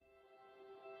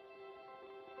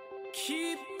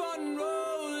Keep on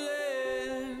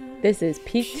rolling. This is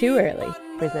Peak Too Early,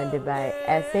 presented by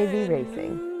SAV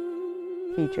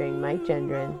Racing, featuring Mike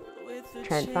Gendron,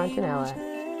 Trent Fontanella,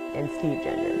 and Steve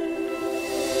Gendron.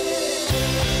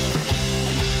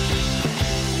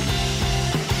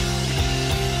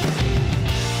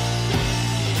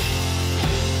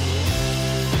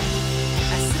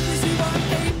 As soon as you are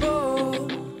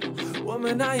able,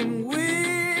 woman, I am willing.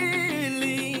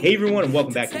 Hey everyone, and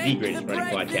welcome back to the greatest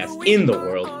running podcast in the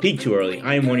world, Peak Too Early.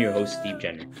 I am one of your hosts, Steve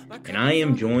Jenner, and I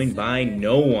am joined by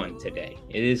no one today.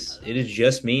 It is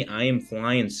just me. I am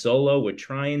flying solo. We're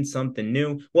trying something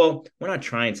new. Well, we're not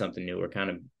trying something new. We're kind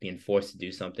of being forced to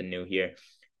do something new here.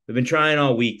 We've been trying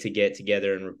all week to get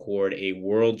together and record a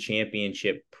World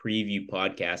Championship preview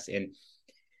podcast, and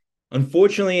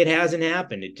unfortunately, it hasn't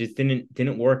happened. It just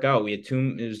didn't work out. It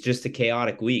was just a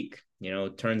chaotic week. You know,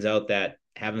 it turns out that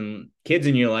having kids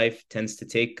in your life tends to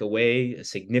take away a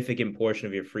significant portion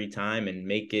of your free time and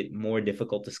make it more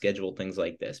difficult to schedule things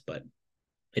like this. But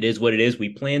it is what it is.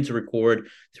 We plan to record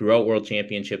throughout World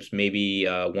Championships, maybe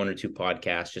one or two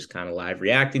podcasts, just kind of live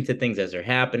reacting to things as they're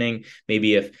happening.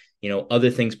 Maybe if, other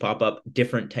things pop up,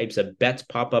 different types of bets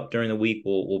pop up during the week,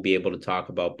 we'll be able to talk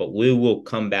about, but we will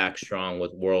come back strong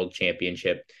with World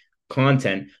Championship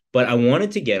content. But I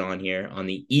wanted to get on here on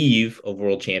the eve of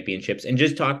World Championships and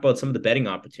just talk about some of the betting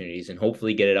opportunities and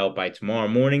hopefully get it out by tomorrow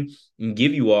morning and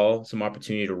give you all some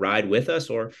opportunity to ride with us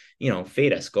or,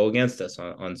 fade us, go against us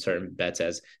on certain bets,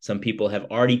 as some people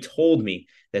have already told me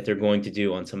that they're going to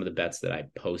do on some of the bets that I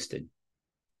posted.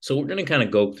 So we're going to kind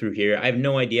of go through here. I have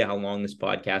no idea how long this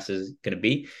podcast is going to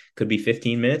be. Could be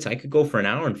 15 minutes. I could go for an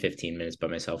hour and 15 minutes by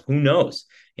myself. Who knows?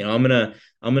 I'm going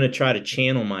to try to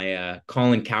channel my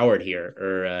Colin Cowherd here,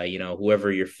 or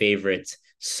whoever your favorite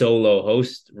solo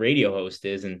radio host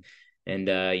is, and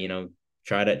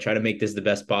try to make this the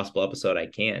best possible episode I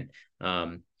can.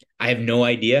 I have no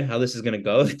idea how this is going to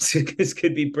go. This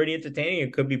could be pretty entertaining.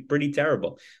 It could be pretty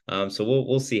terrible. So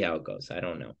we'll see how it goes. I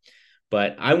don't know.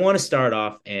 But I want to start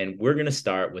off, and we're going to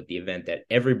start with the event that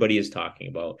everybody is talking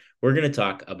about. We're going to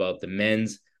talk about the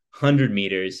men's 100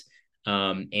 meters.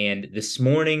 And this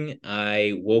morning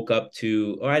I woke up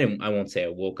to, I won't say I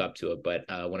woke up to it, but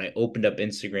when I opened up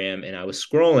Instagram and I was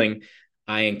scrolling,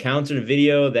 I encountered a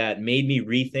video that made me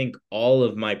rethink all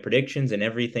of my predictions and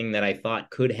everything that I thought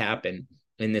could happen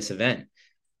in this event.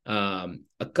 I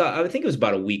think it was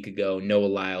about a week ago, Noah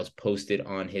Lyles posted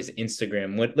on his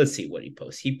Instagram. Let's see what he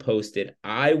posted. He posted,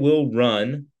 I will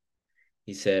run.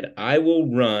 He said, I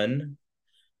will run.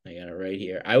 I got it right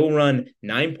here. I will run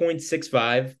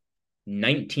 9.65,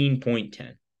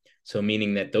 19.10. So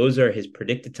meaning that those are his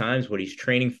predicted times, what he's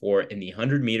training for in the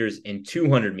 100 meters and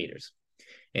 200 meters.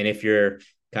 And if you're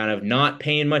kind of not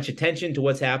paying much attention to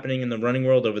what's happening in the running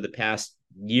world over the past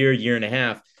year and a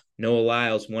half, Noah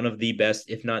Lyles, one of the best,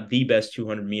 if not the best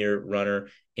 200-meter runner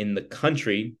in the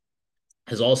country,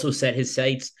 has also set his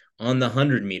sights on the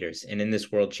 100 meters, and in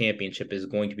this World Championship is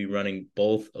going to be running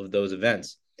both of those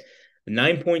events. The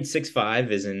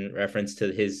 9.65 is in reference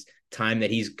to his time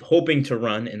that he's hoping to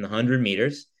run in the 100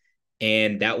 meters,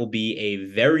 and that will be a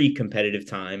very competitive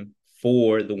time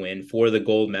for the win, for the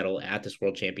gold medal at this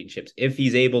World Championships, if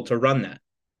he's able to run that.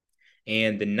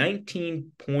 And the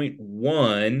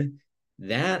 19.1,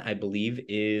 that I believe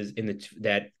is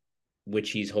that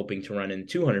which he's hoping to run in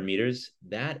 200 meters.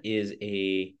 That is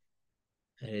a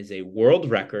world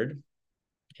record,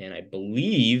 and I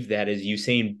believe that is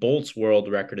Usain Bolt's world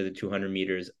record of the 200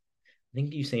 meters. I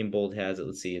think Usain Bolt has it.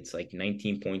 Let's see, it's like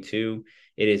 19.2.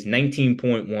 It is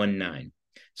 19.19.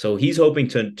 So he's hoping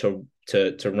to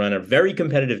run a very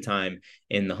competitive time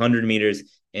in the 100 meters,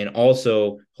 and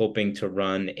also hoping to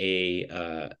run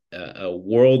a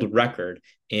world record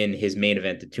in his main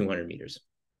event, the 200 meters.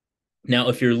 Now,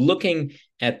 if you're looking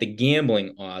at the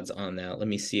gambling odds on that, let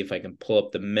me see if I can pull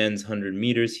up the men's 100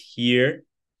 meters here.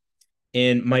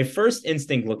 And my first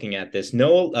instinct looking at this,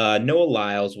 Noah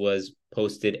Lyles was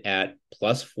posted at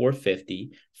plus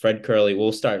 450. Fred Kerley,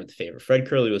 we'll start with the favorite. Fred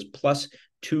Kerley was plus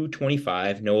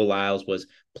 225. Noah Lyles was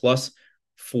plus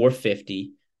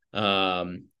 450. A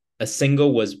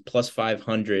single was plus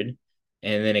 500,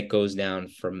 and then it goes down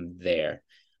from there.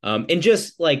 And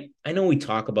just like, I know we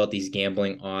talk about these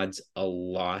gambling odds a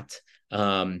lot,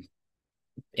 and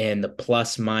the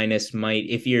plus minus might,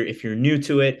 if you're new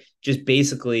to it, just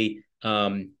basically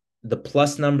the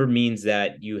plus number means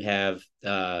that you have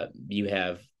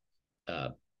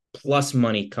plus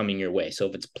money coming your way. So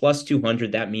if it's plus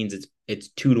 200, that means it's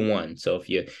 2-1. So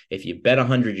if you bet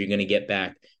 100,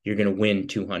 you're going to win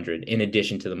 200 in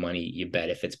addition to the money you bet.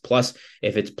 If it's plus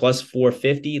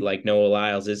 450, like Noah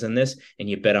Lyles is in this, and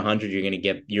you bet 100,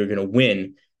 you're going to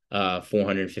win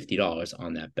 $450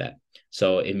 on that bet.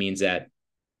 So it means that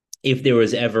if there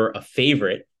was ever a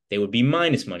favorite, they would be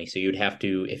minus money. So you'd have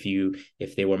to,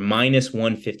 if they were minus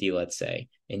 150, let's say,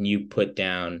 and you put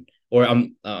down, or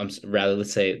rather,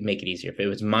 let's say, make it easier. If it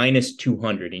was minus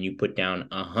 200 and you put down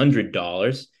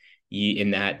 $100,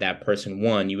 in that person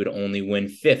won, you would only win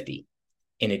 50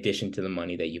 in addition to the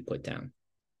money that you put down.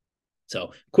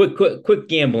 So quick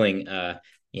gambling,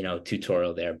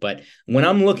 tutorial there. But when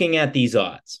I'm looking at these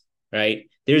odds, right,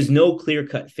 there's no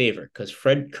clear-cut favorite because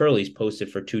Fred Kerley's posted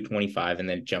for 225 and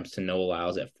then it jumps to Noah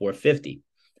Lyles at 450.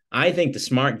 I think the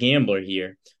smart gambler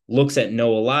here looks at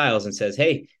Noah Lyles and says,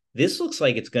 hey, this looks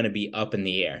like it's going to be up in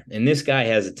the air. And this guy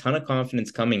has a ton of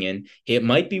confidence coming in. It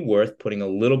might be worth putting a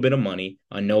little bit of money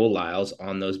on Noah Lyles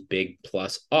on those big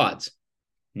plus odds.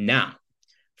 Now,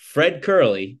 Fred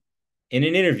Kerley, in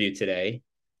an interview today,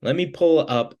 let me pull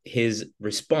up his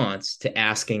response to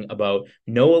asking about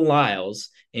Noah Lyles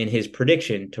in his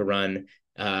prediction to run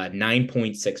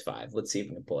 9.65. Let's see if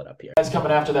we can pull it up here. Guys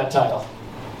coming after that title.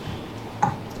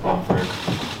 I'm Fred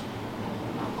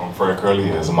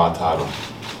Kerley. It's my title.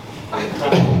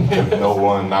 If no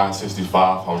one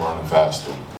 965, I'm running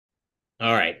faster.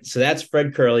 All right, so that's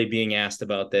Fred Kerley being asked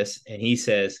about this, and he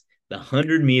says the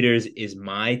 100 meters is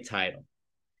my title,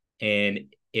 and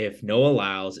if Noah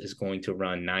Lyles is going to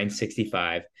run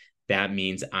 965, that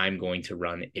means I'm going to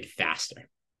run it faster.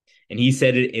 And he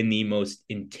said it in the most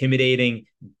intimidating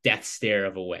death stare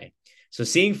of a way. So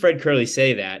seeing Fred Kerley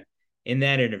say that in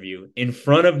that interview in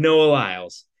front of Noah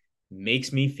Lyles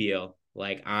makes me feel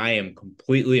like I am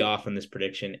completely off on this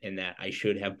prediction and that I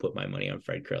should have put my money on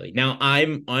Fred Kerley. Now,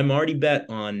 I'm already bet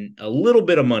on a little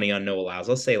bit of money on Noah Lyles.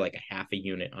 I'll say like a half a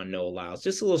unit on Noah Lyles,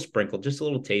 just a little sprinkle, just a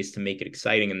little taste to make it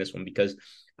exciting in this one because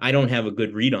I don't have a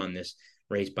good read on this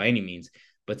race by any means.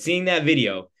 But seeing that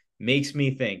video makes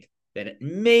me think that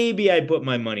maybe I put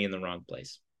my money in the wrong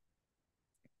place.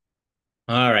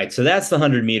 All right, so that's the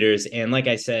 100 meters. And like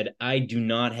I said, I do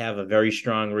not have a very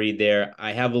strong read there.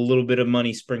 I have a little bit of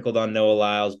money sprinkled on Noah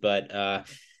Lyles, but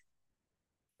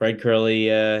Fred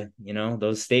Kerley,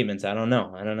 those statements, I don't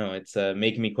know. It's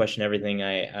making me question everything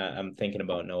I'm thinking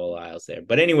about Noah Lyles there.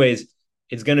 But anyways,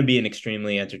 it's going to be an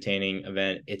extremely entertaining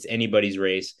event. It's anybody's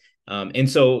race. And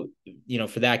so,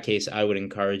 for that case, I would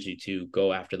encourage you to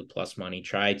go after the plus money,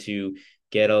 try to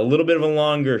get a little bit of a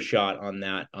longer shot on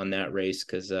that race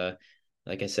because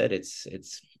like I said, it's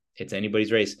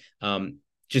anybody's race.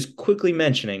 Just quickly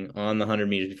mentioning on the 100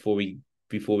 meters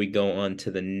before we go on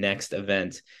to the next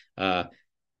event, I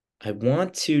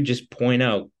want to just point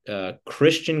out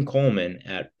Christian Coleman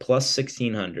at plus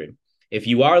 1,600. If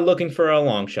you are looking for a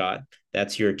long shot,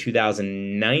 that's your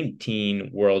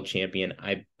 2019 world champion,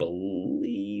 I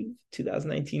believe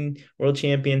 2019 world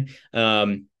champion.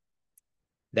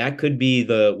 That could be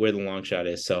where the long shot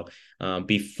is. So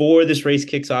before this race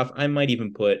kicks off, I might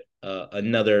even put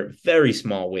another very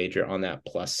small wager on that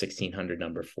plus 1,600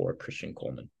 number for Christian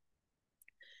Coleman.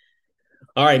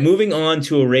 All right, moving on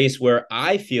to a race where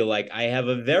I feel like I have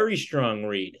a very strong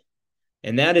read,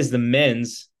 and that is the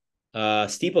men's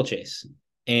steeplechase.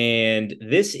 And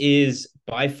this is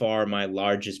by far my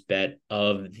largest bet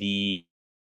of the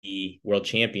World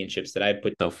Championships that I've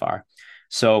put so far.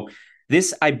 So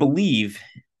this, I believe,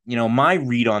 my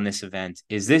read on this event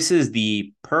is this is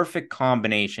the perfect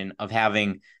combination of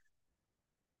having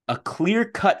a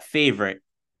clear-cut favorite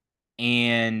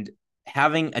and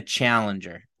having a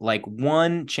challenger, like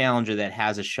one challenger that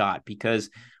has a shot. Because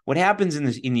what happens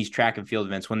in these track and field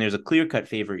events, when there's a clear-cut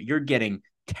favorite, you're getting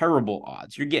terrible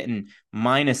odds. You're getting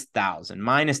minus 1,000,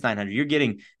 minus 900. You're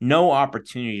getting no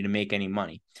opportunity to make any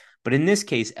money. But in this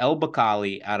case, El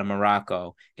Bakkali out of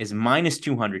Morocco is minus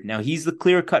 200. Now he's the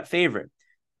clear-cut favorite,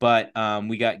 but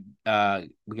we got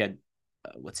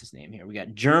what's his name here? We got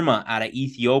Germa out of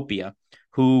Ethiopia,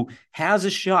 who has a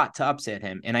shot to upset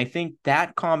him. And I think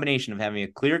that combination of having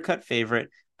a clear-cut favorite,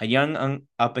 a young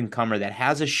up-and-comer that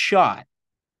has a shot,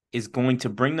 is going to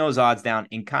bring those odds down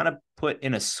and kind of put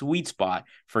in a sweet spot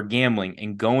for gambling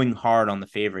and going hard on the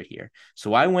favorite here.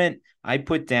 So I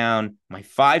put down my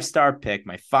 5-star pick,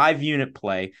 my 5-unit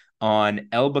play on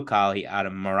El Bakkali out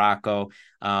of Morocco,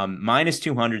 minus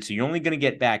 200. So you're only going to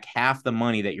get back half the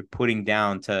money that you're putting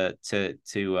down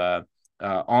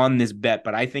on this bet,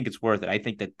 but I think it's worth it. I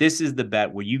think that this is the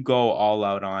bet where you go all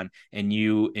out on and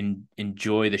you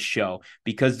enjoy the show,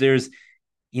 because there's,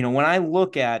 when I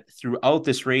look at throughout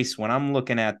this race, when I'm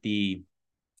looking at the,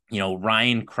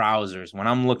 Ryan Krausers, when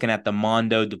I'm looking at the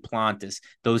Mondo Duplantis,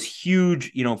 those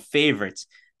huge, favorites,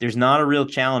 there's not a real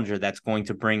challenger that's going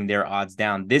to bring their odds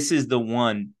down. This is the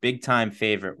one big time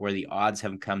favorite where the odds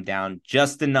have come down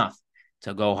just enough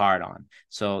to go hard on.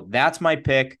 So that's my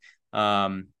pick.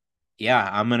 Yeah,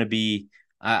 I'm going to be,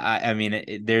 I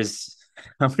mean, there's,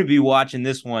 I'm going to be watching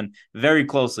this one very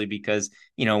closely because,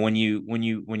 when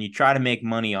you try to make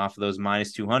money off of those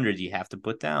minus 200s, you have to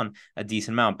put down a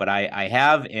decent amount, but I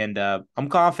have, and I'm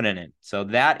confident in it. So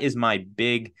that is my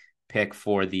big pick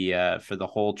for the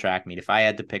whole track meet. If I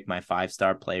had to pick my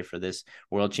 5-star play for this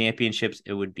World Championships,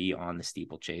 it would be on the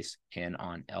steeplechase and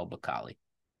on El Bakkali.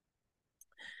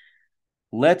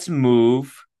 Let's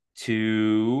move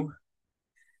to,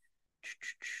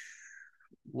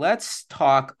 let's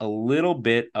talk a little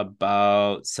bit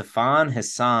about Sifan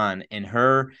Hassan and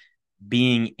her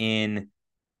being in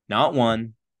not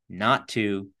one, not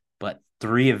two, but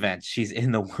 3 events. She's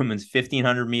in the women's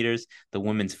 1500 meters, the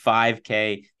women's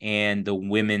 5K, and the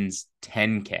women's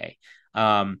 10K.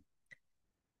 I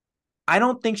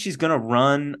don't think she's going to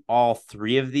run all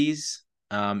 3 of these.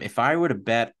 If I were to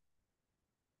bet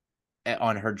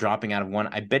on her dropping out of one,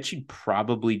 I bet she'd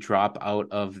probably drop out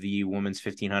of the women's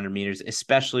 1500 meters,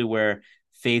 especially where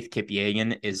Faith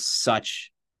Kipyegon is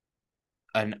such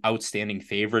an outstanding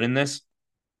favorite in this.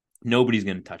 Nobody's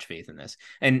going to touch Faith in this.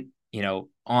 And,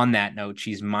 on that note,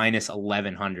 she's minus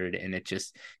 1100, and it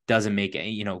just doesn't make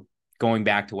any, going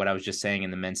back to what I was just saying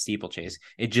in the men's steeplechase,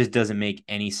 it just doesn't make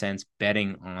any sense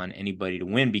betting on anybody to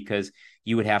win, because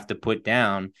you would have to put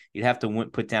down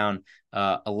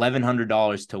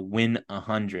 $1,100 to win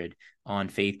 100 on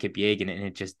Faith Kipyegon. And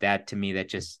it just, that to me,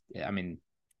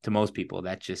 to most people,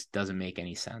 that just doesn't make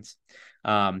any sense.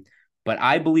 But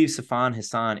I believe Sifan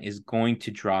Hassan is going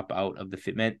to drop out of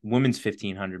the women's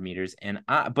 1500 meters.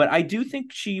 But I do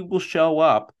think she will show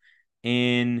up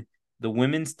in the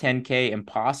women's 10K and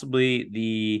possibly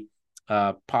the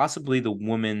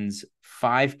women's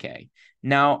 5K.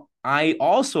 Now, I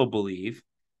also believe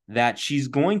that she's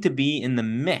going to be in the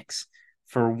mix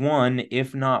for one,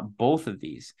 if not both of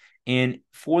these. And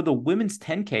for the women's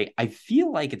 10K, I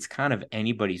feel like it's kind of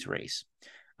anybody's race.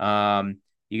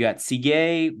 You got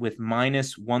Tsegay with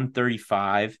minus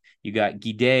 135. You got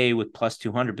Gidey with plus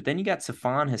 200. But then you got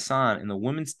Sifan Hassan in the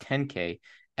women's 10K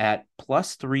at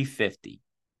plus 350.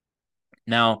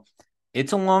 Now,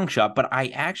 it's a long shot, but I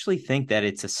actually think that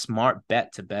it's a smart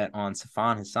bet to bet on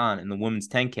Sifan Hassan in the women's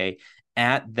 10K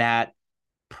at that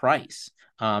price.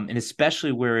 And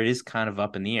especially where it is kind of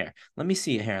up in the air. Let me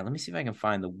see here. Let me see if I can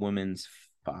find the women's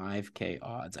 5K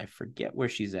odds. I forget where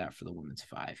she's at for the women's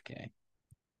 5K.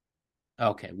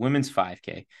 Okay, women's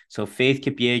 5K. So Faith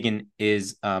Kipyegon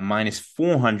is minus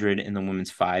 400 in the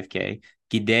women's 5K.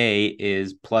 Gidey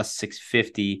is plus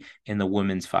 650 in the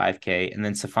women's 5K. And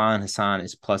then Sifan Hassan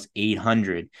is plus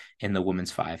 800 in the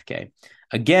women's 5K.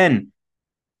 Again,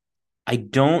 I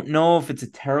don't know if it's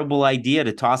a terrible idea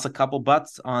to toss a couple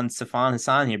bucks on Sifan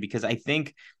Hassan here, because I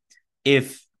think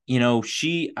if,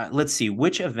 let's see,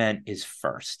 which event is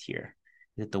first here?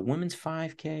 Is it the women's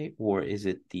 5K or is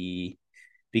it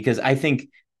because I think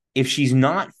if she's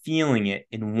not feeling it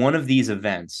in one of these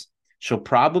events, she'll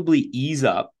probably ease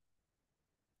up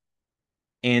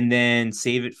and then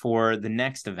save it for the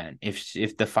next event.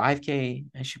 If the 5K,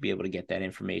 I should be able to get that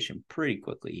information pretty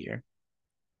quickly here.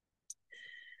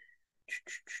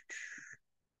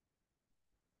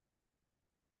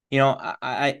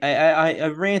 I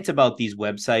rant about these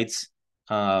websites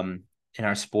in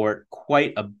our sport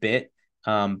quite a bit.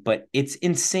 But it's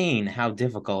insane how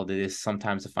difficult it is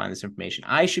sometimes to find this information.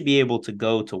 I should be able to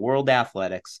go to World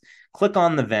Athletics, click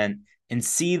on the event, and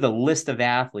see the list of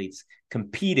athletes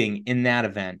competing in that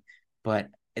event. But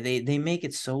they make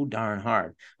it so darn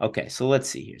hard. Okay, so let's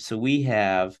see here. So we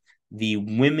have the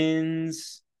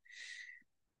women's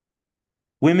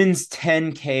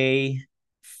 10K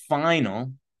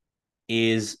final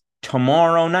is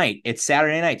tomorrow night. It's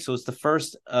Saturday night. So it's the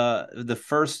first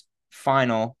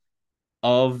final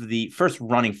of the first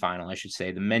running final, I should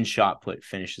say. The men's shot put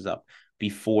finishes up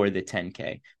before the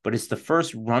 10K, but it's the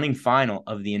first running final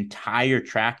of the entire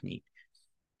track meet.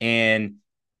 And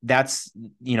that's,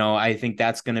 I think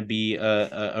that's going to be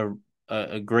a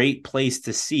great place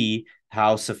to see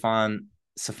how Sifan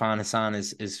Hassan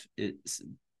is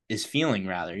feeling,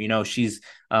 rather. She's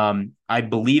I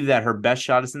believe that her best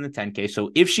shot is in the 10K. So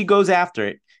if she goes after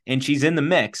it and she's in the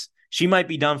mix, she might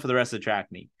be done for the rest of the track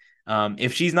meet.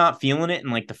 If she's not feeling it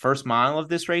in like the first mile of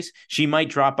this race, she might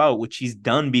drop out, which she's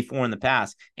done before in the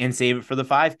past, and save it for the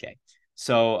 5K.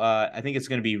 So I think it's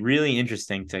going to be really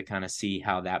interesting to kind of see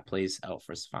how that plays out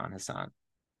for Sifan Hassan.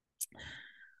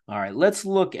 All right, let's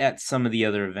look at some of the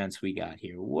other events we got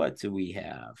here. What do we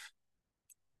have?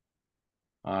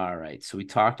 All right, so we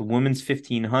talked women's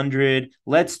 1500.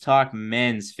 Let's talk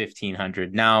men's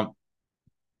 1500. Now,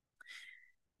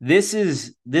 This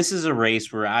is a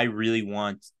race where I really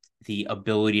want the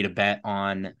ability to bet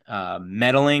on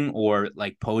medaling or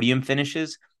like podium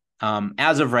finishes.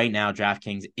 As of right now,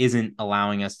 DraftKings isn't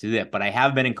allowing us to do that, but I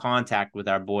have been in contact with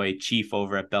our boy Chief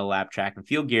over at Bell Lab Track and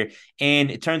Field Gear, and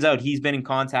it turns out he's been in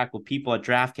contact with people at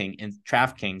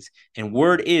DraftKings, and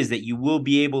word is that you will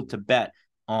be able to bet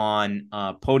on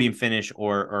podium finish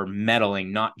or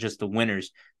medaling, not just the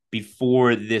winners,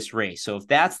 before this race. So if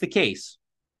that's the case,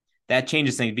 that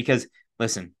changes things because,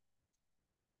 listen,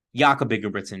 Jakob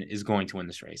Ingebrigtsen is going to win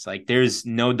this race. Like, there's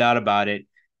no doubt about it.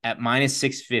 At minus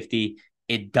 650,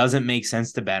 it doesn't make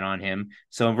sense to bet on him.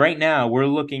 So right now we're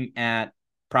looking at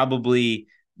probably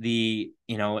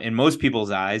in most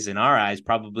people's eyes, in our eyes,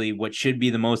 probably what should be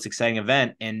the most exciting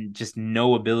event, and just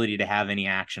no ability to have any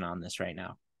action on this right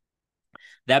now.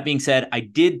 That being said, I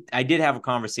did have a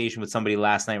conversation with somebody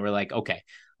last night. We're like, okay,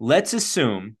 let's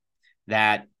assume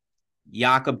that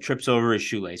Jakob trips over his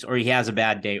shoelace, or he has a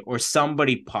bad day, or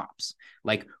somebody pops.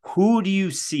 Like, who do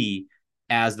you see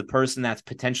as the person that's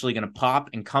potentially going to pop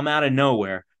and come out of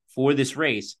nowhere for this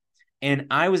race? And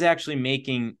I was actually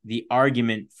making the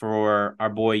argument for our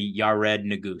boy Yared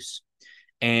Nuguse,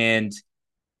 and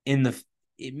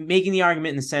making the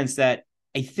argument in the sense that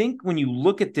I think when you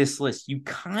look at this list, you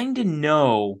kind of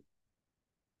know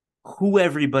who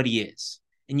everybody is,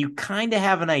 and you kind of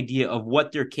have an idea of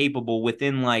what they're capable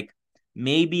within like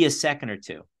maybe a second or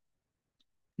two.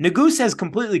 Nuguse has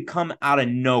completely come out of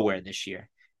nowhere this year.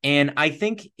 And I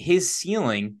think his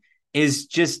ceiling is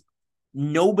just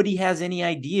nobody has any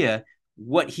idea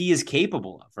what he is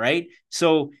capable of, right?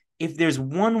 So if there's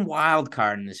one wild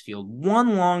card in this field,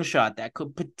 one long shot that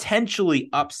could potentially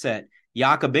upset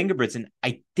Jakob Ingebrigtsen,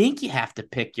 I think you have to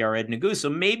pick Yared Nuguse. So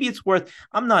maybe it's worth,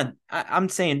 I'm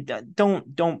saying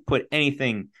don't put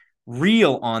anything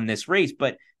real on this race,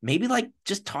 but maybe like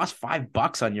just toss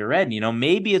 $5 on Yared.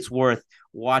 Maybe it's worth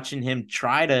watching him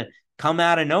try to come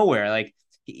out of nowhere. Like,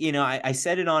 I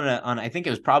said it on I think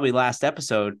it was probably last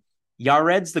episode.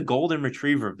 Yared's the golden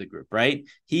retriever of the group, right?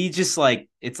 He just like,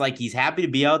 it's like he's happy to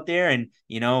be out there, and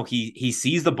he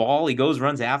sees the ball, he goes,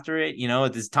 runs after it,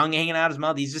 with his tongue hanging out of his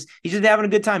mouth. He's just having a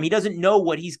good time. He doesn't know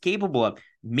what he's capable of.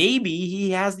 Maybe he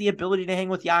has the ability to hang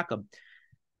with Jakob.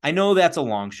 I know that's a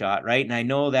long shot, right? And I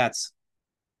know that's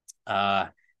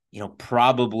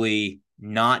probably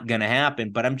not going to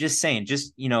happen, but I'm just saying,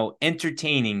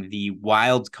 entertaining the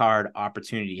wild card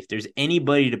opportunity. If there's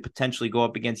anybody to potentially go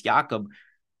up against Jakob,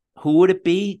 who would it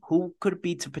be? Who could it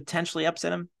be to potentially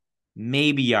upset him?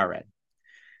 Maybe Yared.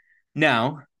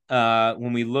 Now,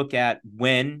 when we look at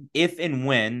if and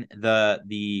when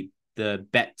the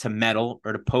bet to medal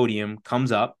or the podium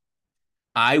comes up,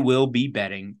 I will be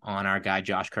betting on our guy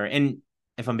Josh Kerr. And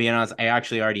if I'm being honest, I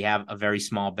actually already have a very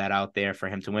small bet out there for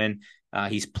him to win.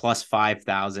 He's plus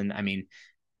 5,000. I mean,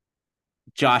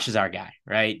 Josh is our guy,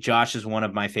 right? Josh is one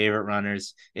of my favorite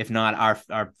runners, if not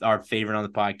our favorite on the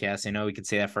podcast. I know we could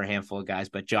say that for a handful of guys,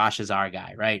 but Josh is our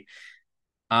guy, right?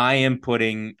 I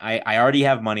already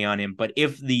have money on him, but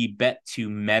if the bet to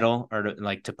medal or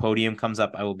to podium comes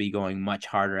up, I will be going much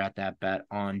harder at that bet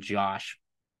on Josh.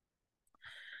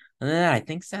 And then I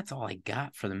think that's all I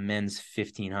got for the men's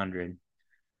 1500.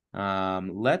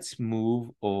 Let's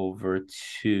move over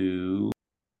to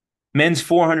men's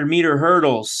 400-meter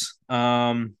hurdles.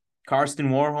 Karsten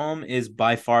Warholm is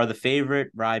by far the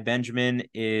favorite. Carson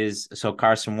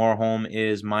Warholm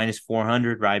is minus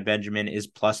 400. Rai Benjamin is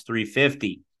plus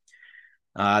 350.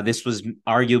 This was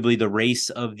arguably the race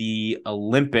of the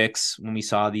Olympics when we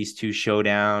saw these two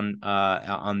showdown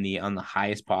on the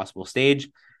highest possible stage.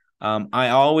 I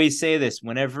always say this,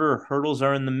 whenever hurdles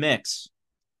are in the mix,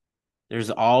 there's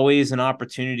always an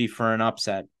opportunity for an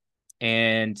upset.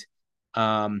 And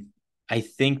I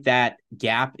think that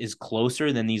gap is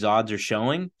closer than these odds are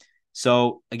showing.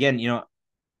 So again,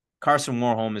 Karsten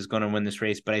Warholm is going to win this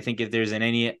race, but I think if there's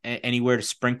anywhere to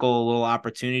sprinkle a little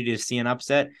opportunity to see an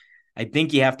upset, I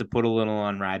think you have to put a little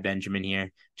on Rai Benjamin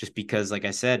here, just because, like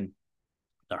I said,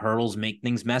 the hurdles make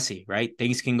things messy, right?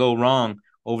 Things can go wrong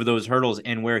over those hurdles,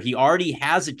 and where he already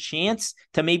has a chance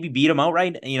to maybe beat him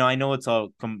outright. I know it's a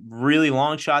really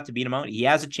long shot to beat him out. He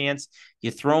has a chance.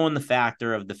 You throw in the fact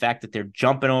that they're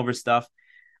jumping over stuff.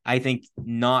 I think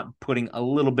not putting a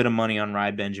little bit of money on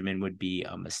Rai Benjamin would be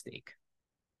a mistake.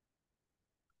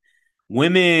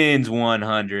 Women's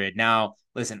 100. Now,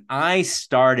 listen, I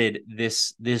started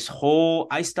this whole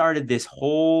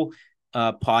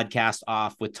podcast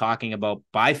off with talking about,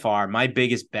 by far, my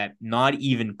biggest bet, not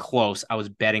even close. I was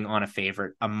betting on a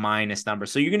favorite, a minus number.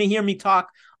 So you're going to hear me talk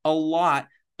a lot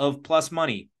of plus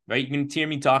money, right? You're going to hear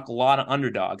me talk a lot of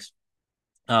underdogs.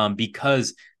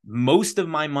 because most of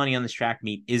my money on this track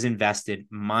meet is invested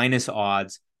minus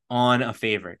odds on a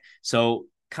favorite. So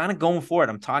kind of going for it,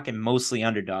 I'm talking mostly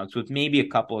underdogs with maybe a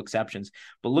couple exceptions.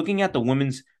 But looking at the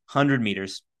women's 100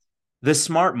 meters, the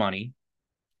smart money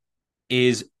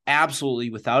is absolutely,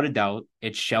 without a doubt,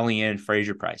 it's Shelly-Ann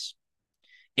Fraser-Pryce.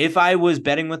 If I was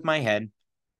betting with my head,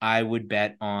 I would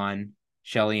bet on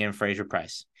Shelly-Ann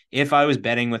Fraser-Pryce. If I was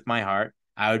betting with my heart,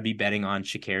 I would be betting on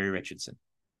Sha'Carri Richardson.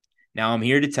 Now, I'm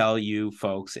here to tell you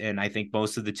folks, and I think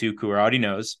most of the Tuku already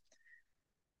knows,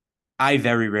 I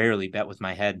very rarely bet with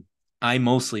my head. I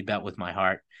mostly bet with my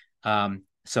heart.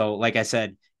 So like I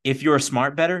said, if you're a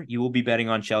smart bettor, you will be betting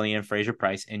on Shelly-Ann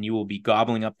Fraser-Pryce, and you will be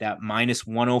gobbling up that minus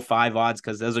 105 odds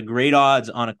because those are great odds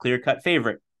on a clear-cut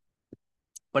favorite.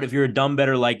 But if you're a dumb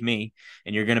bettor like me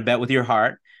and you're going to bet with your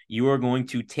heart, you are going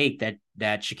to take that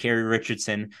Sha'Carri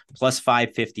Richardson plus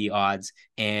 550 odds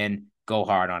and go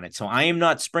hard on it. So I am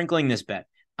not sprinkling this bet.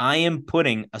 I am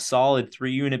putting a solid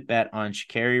 3-unit bet on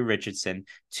Sha'Carri Richardson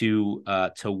to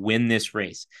win this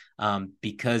race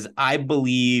because I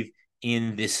believe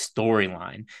in this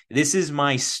storyline. This is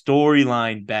my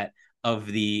storyline bet of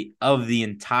the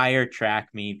entire track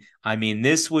meet. I mean,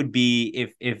 this would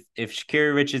be if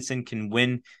Sha'Carri Richardson can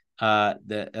win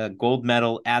the gold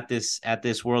medal at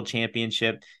this World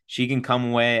Championship, she can come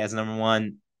away as number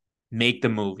one. Make the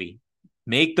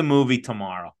movie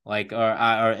tomorrow, like or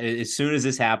as soon as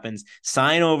this happens.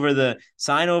 Sign over the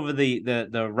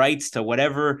rights to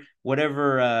whatever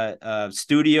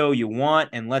studio you want,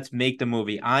 and let's make the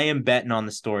movie. I am betting on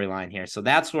the storyline here, so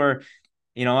that's where.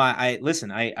 I listen,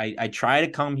 I try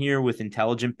to come here with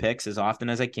intelligent picks as often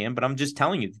as I can, but I'm just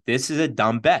telling you, this is a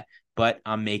dumb bet, but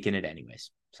I'm making it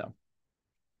anyways. So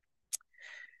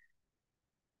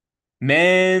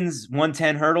men's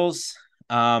 110 hurdles.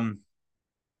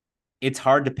 It's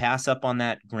hard to pass up on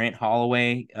that Grant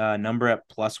Holloway number at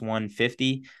plus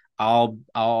 150. I'll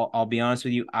be honest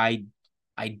with you. I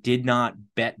did not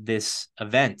bet this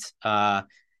event.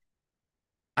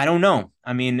 I don't know.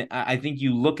 I mean, I think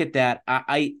you look at that.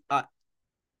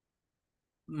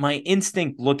 My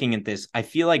instinct looking at this, I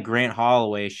feel like Grant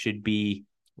Holloway should be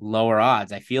lower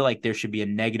odds. I feel like there should be a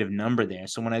negative number there.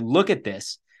 So when I look at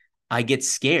this, I get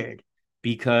scared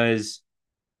because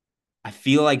I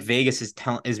feel like Vegas is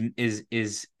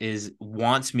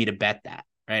wants me to bet that,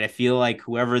 right? I feel like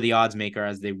whoever the odds maker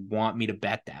is, they want me to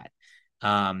bet that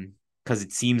because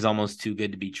it seems almost too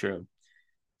good to be true.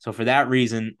 So for that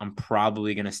reason, I'm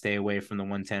probably going to stay away from the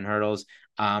 110 hurdles.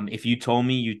 If you told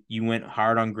me you went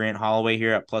hard on Grant Holloway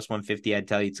here at plus 150, I'd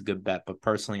tell you it's a good bet. But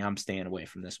personally, I'm staying away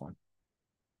from this one.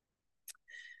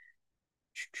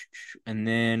 And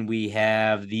then we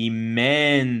have the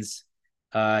men's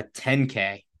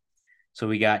 10K. So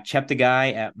we got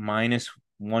Cheptegei at minus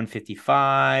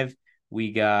 155.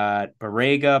 We got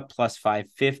Barega plus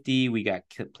 550. We got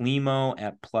Kiplimo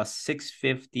at plus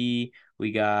 650.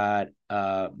 We got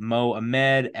Mo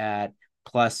Ahmed at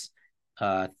plus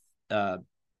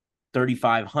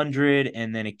 3,500,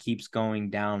 and then it keeps going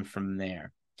down from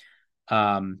there.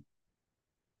 I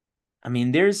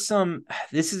mean, this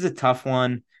is a tough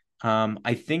one.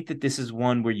 I think that this is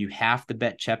one where you have to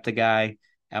bet Cheptegei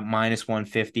at minus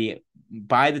 150.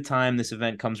 By the time this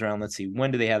event comes around, let's see,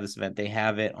 when do they have this event? They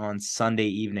have it on Sunday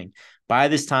evening. By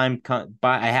this time,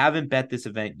 I haven't bet this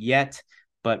event yet,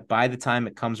 but by the time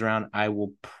it comes around, I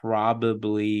will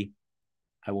probably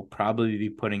be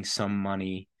putting some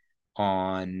money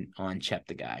on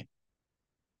Cheptegei.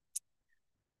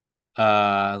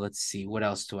 Let's see, what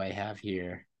else do I have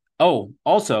here? Oh,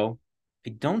 also, I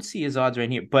don't see his odds right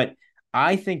here, but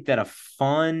I think that a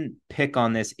fun pick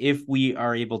on this, if we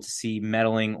are able to see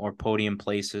medaling or podium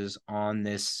places on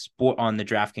this sport on the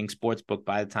DraftKings Sportsbook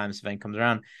by the time this event comes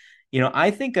around,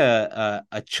 I think a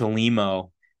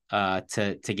Chelimo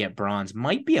to get bronze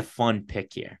might be a fun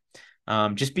pick here,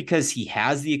 just because he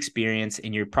has the experience,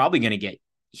 and you're probably going to get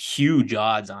huge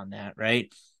odds on that,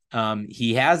 right?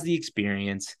 He has the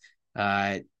experience.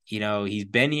 He's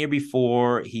been here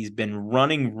before. He's been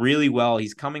running really well.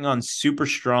 He's coming on super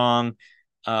strong.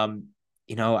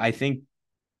 I think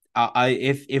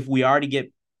if we are to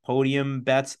get podium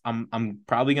bets, I'm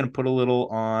probably going to put a little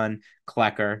on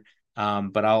Klecker,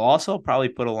 but I'll also probably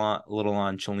put a little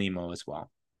on Chelimo as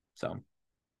well. So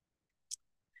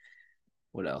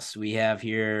what else do we have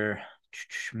here?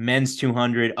 Men's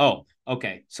 200. Oh,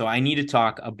 okay. So I need to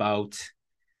talk about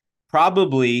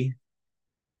probably,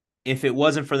 if it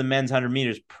wasn't for the men's 100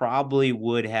 meters, probably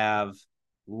would have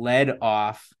led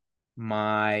off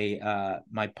my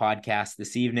my podcast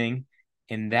this evening,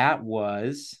 and that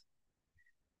was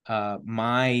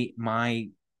my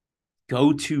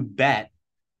go-to bet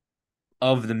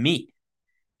of the meet.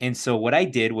 And so what I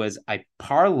did was I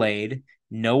parlayed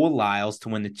Noah Lyles to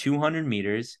win the 200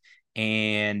 meters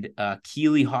and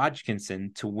Keely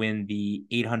Hodgkinson to win the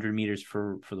 800 meters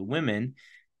for the women.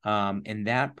 And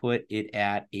that put it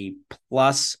at a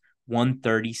plus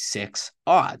 136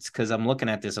 odds. Because I'm looking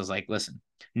at this, I was like, listen,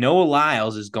 Noah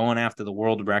Lyles is going after the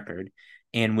world record.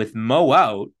 And with Mo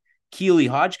out, Keely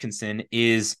Hodgkinson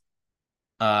is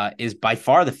by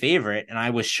far the favorite, and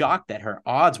I was shocked that her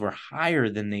odds were higher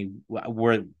than they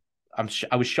were.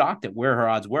 I was shocked at where her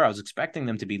odds were. I was expecting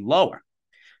them to be lower.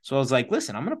 So I was like,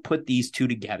 listen, I'm going to put these two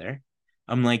together.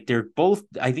 I'm like, they're both,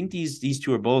 I think these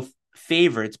two are both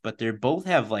favorites, but they both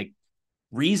have like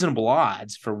reasonable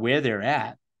odds for where they're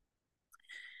at.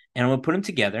 And I'm going to put them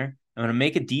together. I'm going to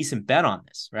make a decent bet on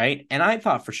this, right? And I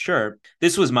thought for sure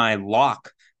this was my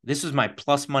lock. This was my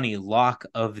plus money lock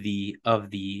of the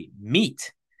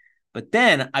meet. But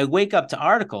then I wake up to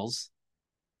articles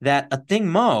that Athing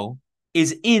Mu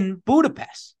is in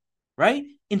Budapest, right?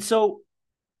 And so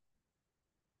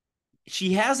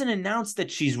she hasn't announced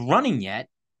that she's running yet,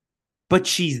 but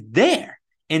she's there.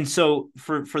 And so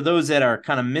for those that are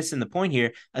kind of missing the point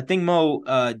here, Athing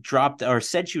Mu dropped or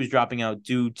said she was dropping out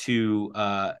due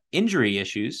to injury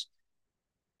issues,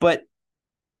 but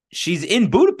she's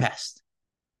in Budapest.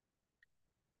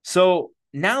 So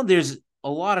now there's a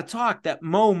lot of talk that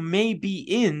Mo may be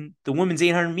in the women's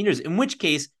 800 meters, in which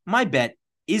case my bet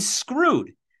is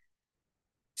screwed.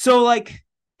 So like,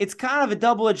 it's kind of a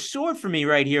double-edged sword for me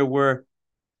right here, where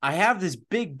I have this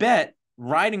big bet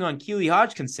riding on Keely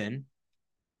Hodgkinson,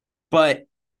 but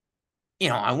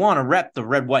I want to rep the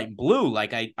red, white, and blue.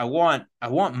 Like I want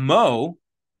Mo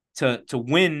to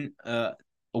win a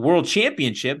world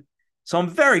championship. So I'm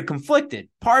very conflicted.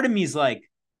 Part of me is like,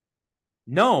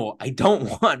 no, I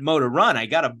don't want Mo to run. I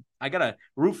gotta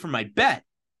root for my bet.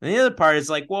 And the other part is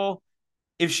like, well,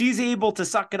 if she's able to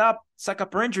suck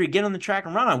up her injury, get on the track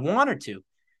and run, I want her to.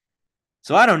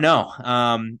 So I don't know.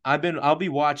 I'll be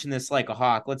watching this like a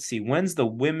hawk. Let's see. When's the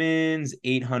women's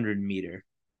 800 meter?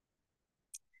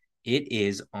 It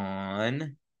is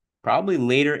on probably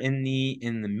later in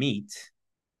the meet.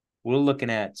 We're looking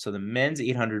at, so the men's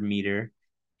 800 meter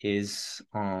is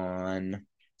on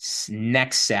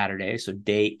next Saturday, so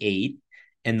day 8,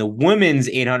 and the women's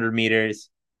 800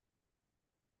 meters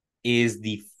is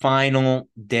the final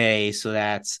day, so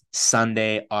that's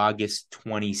Sunday, August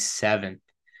 27th.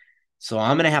 So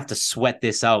I'm gonna have to sweat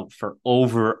this out for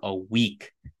over a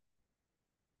week.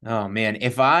 Oh man,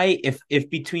 if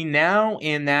between now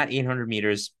and that 800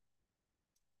 meters,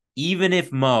 even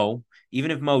if Mo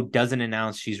doesn't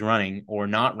announce she's running or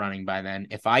not running by then,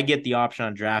 if I get the option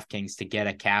on DraftKings to get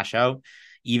a cash out,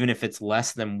 even if it's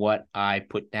less than what I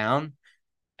put down,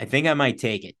 I think I might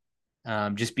take it,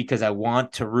 just because I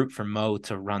want to root for Mo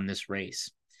to run this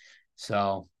race.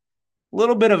 So a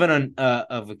little bit of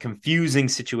a confusing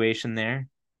situation there,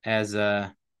 as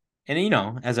our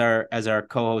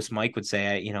co-host Mike would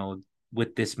say,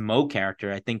 with this Mo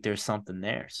character, I think there's something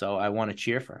there. So I want to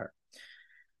cheer for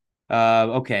her.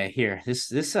 Okay, here.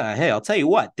 Hey, I'll tell you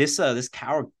what, this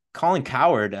Colin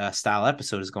Cowherd style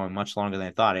episode is going much longer than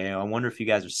I thought. I wonder if you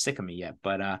guys are sick of me yet,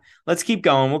 but let's keep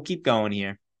going. We'll keep going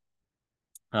here.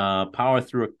 Power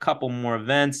through a couple more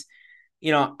events.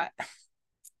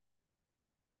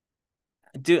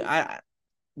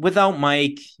 Without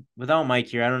Mike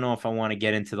here, I don't know if I want to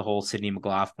get into the whole Sydney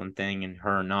McLaughlin thing and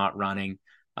her not running.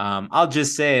 I'll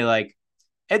just say, like,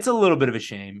 it's a little bit of a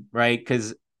shame, right?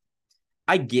 Because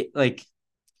I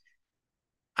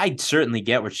certainly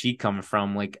get where she's coming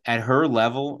from. Like, at her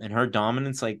level and her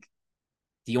dominance, like,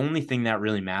 the only thing that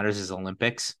really matters is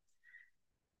Olympics.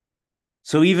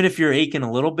 So even if you're aching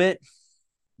a little bit,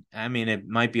 I mean, it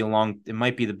might be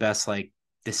the best, like,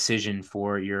 decision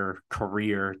for your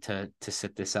career to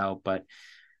sit this out. But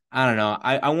I don't know.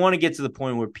 I want to get to the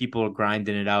point where people are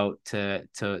grinding it out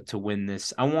to win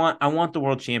this. I want the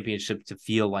world championship to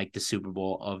feel like the Super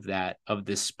Bowl of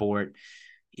this sport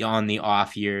on the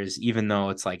off years, even though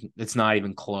it's like, it's not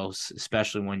even close,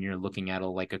 especially when you're looking at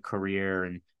a career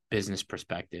and business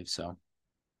perspective. So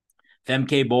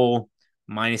FMK Bowl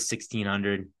minus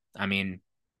 1600. I mean,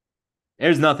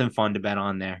 there's nothing fun to bet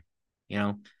on there.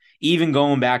 Even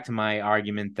going back to my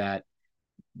argument that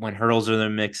when hurdles are in the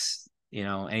mix,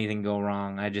 anything go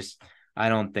wrong, I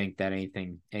don't think that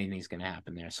anything's going to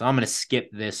happen there. So I'm going to skip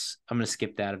this. I'm going to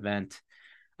skip that event.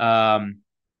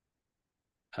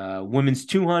 Women's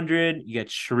 200, you got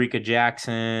Shericka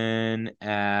Jackson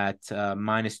at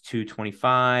minus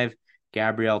 225,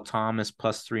 Gabrielle Thomas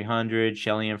plus 300,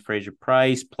 Shelly-Ann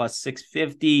Fraser-Price plus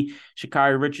 650,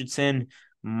 Sha'Carri Richardson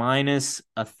minus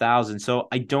 1,000. So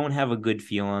I don't have a good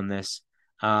feel on this.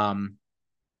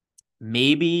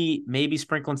 maybe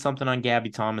sprinkling something on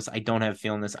Gabby Thomas. I don't have a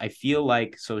feeling this. I feel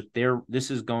like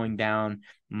this is going down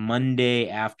Monday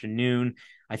afternoon.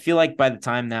 I feel like by the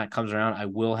time that comes around, I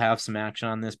will have some action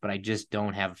on this, but I just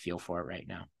don't have a feel for it right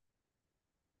now.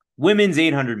 Women's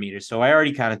 800 meters. So I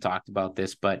already kind of talked about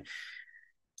this, but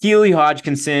Keely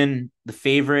Hodgkinson, the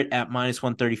favorite at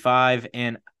 -135,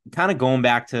 and kind of going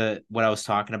back to what I was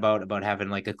talking about having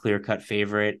like a clear-cut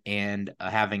favorite and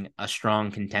having a strong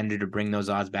contender to bring those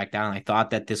odds back down. I thought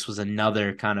that this was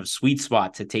another kind of sweet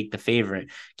spot to take the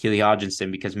favorite, Keely Hodgkinson,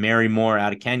 because Mary Moore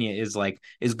out of Kenya is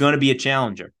going to be a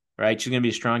challenger, right? She's going to be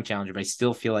a strong challenger, but I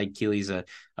still feel like Keely's a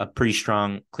pretty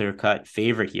strong, clear-cut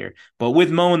favorite here. But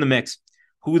with Mo in the mix,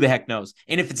 who the heck knows?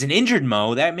 And if it's an injured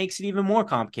Mo, that makes it even more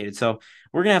complicated. So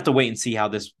we're going to have to wait and see how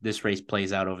this race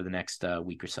plays out over the next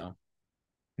week or so.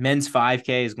 Men's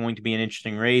 5K is going to be an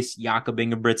interesting race. Jakob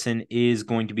Ingebrigtsen is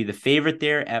going to be the favorite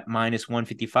there at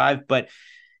 -155. But,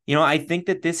 I think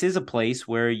that this is a place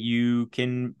where you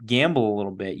can gamble a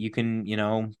little bit. You can,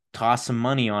 toss some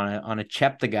money on a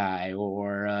Cheptegei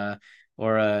or a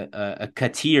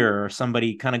Katir or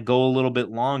somebody, kind of go a little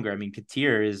bit longer. I mean,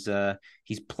 Katir is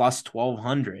he's plus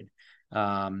 1,200.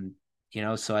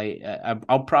 So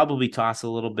I'll probably toss a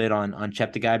little bit on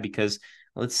Cheptegei, because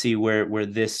let's see where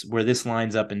this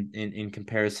lines up in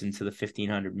comparison to the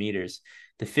 1,500 meters.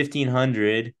 The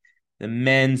 1,500, the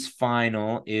men's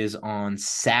final is on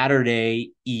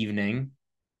Saturday evening.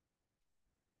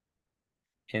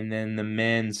 And then the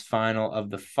men's final of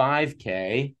the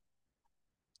 5K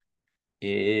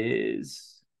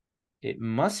is it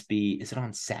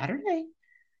on Saturday?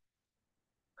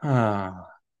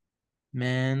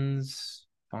 Men's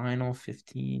final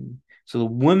 15. So the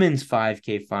women's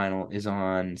 5K final is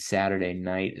on Saturday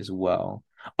night as well.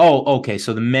 Oh, okay.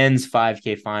 So the men's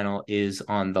 5K final is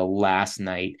on the last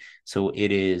night. So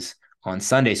it is on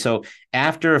Sunday. So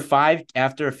after a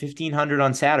 1,500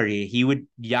 on Saturday,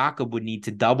 Jakob would need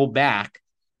to double back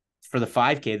for the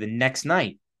 5K the next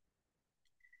night.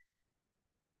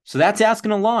 So that's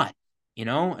asking a lot,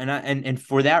 and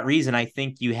for that reason, I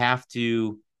think you have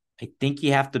to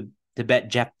bet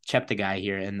Cheptegei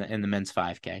here in the men's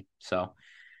 5K. So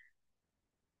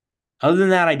other than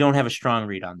that, I don't have a strong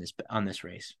read on this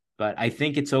race, but I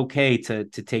think it's okay to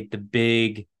take the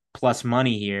big plus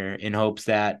money here in hopes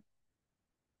that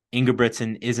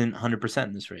Ingebrigtsen isn't 100%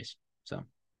 in this race. So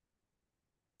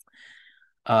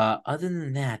other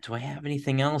than that, do I have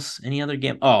anything else? Any other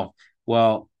game? Oh,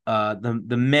 well,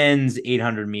 the men's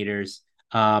 800 meters.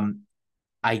 I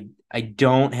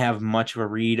don't have much of a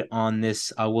read on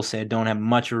this. I will say I don't have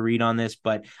much of a read on this,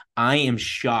 but I am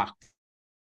shocked.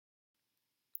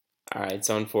 All right,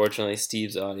 so unfortunately,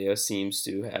 Steve's audio seems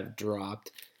to have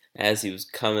dropped as he was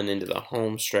coming into the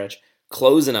home stretch,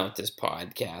 closing out this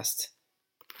podcast.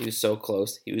 He was so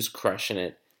close. He was crushing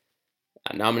it.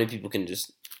 Not many people can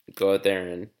just go out there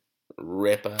and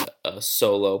rip a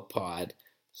solo pod.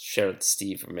 Shout out to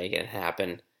Steve for making it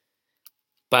happen.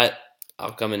 But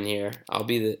I'll come in here. I'll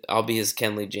be his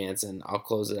Kenley Jansen. I'll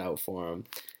close it out for him.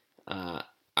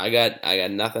 I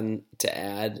got nothing to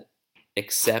add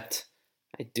except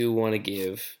I do want to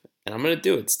give, and I'm gonna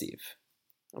do it, Steve.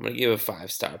 I'm gonna give a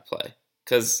 5-star play,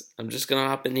 because I'm just gonna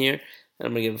hop in here and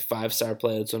I'm gonna give a 5-star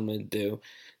play. That's what I'm gonna do.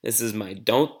 This is my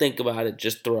don't think about it,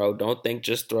 just throw. Don't think,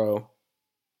 just throw.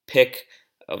 Pick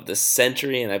of the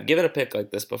century, and I've given a pick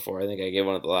like this before. I think I gave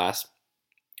one at the last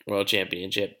World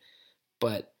Championship.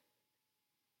 But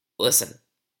listen,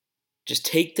 just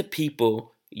take the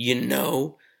people you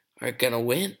know are going to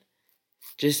win.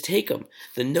 Just take them.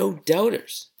 The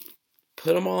no-doubters.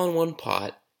 Put them all in one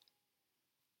pot,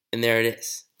 and there it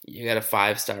is. You got a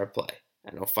 5-star play.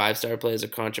 I know 5-star plays are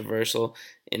controversial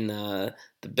in the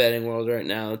betting world right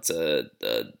now. It's a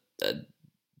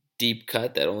deep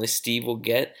cut that only Steve will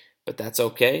get, but that's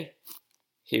okay.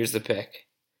 Here's the pick.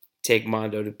 Take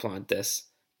Mondo Duplantis,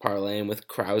 parlay him with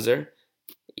Krauser,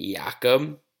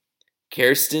 Jakob,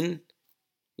 Kirsten,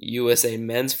 USA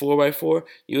men's 4x4,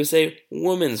 USA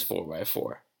women's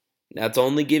 4x4. Now, it's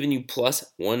only giving you plus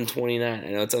 129.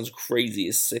 I know it sounds crazy,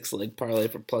 a 6-leg parlay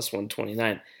for plus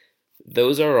 129.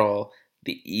 Those are all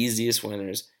the easiest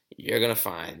winners you're going to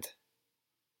find.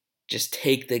 Just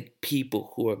take the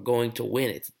people who are going to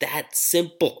win. It's that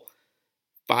simple.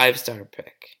 5-star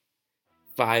pick.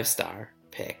 5-star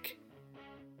pick.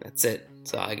 That's it.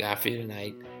 That's all I got for you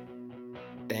tonight.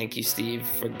 Thank you, Steve,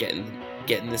 for getting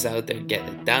this out there,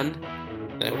 getting it done.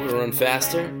 I would have run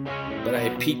faster, but I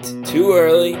peaked too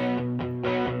early.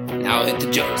 Now I'll hit the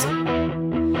Josie.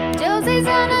 Josie's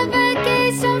on a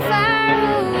vacation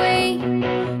far away.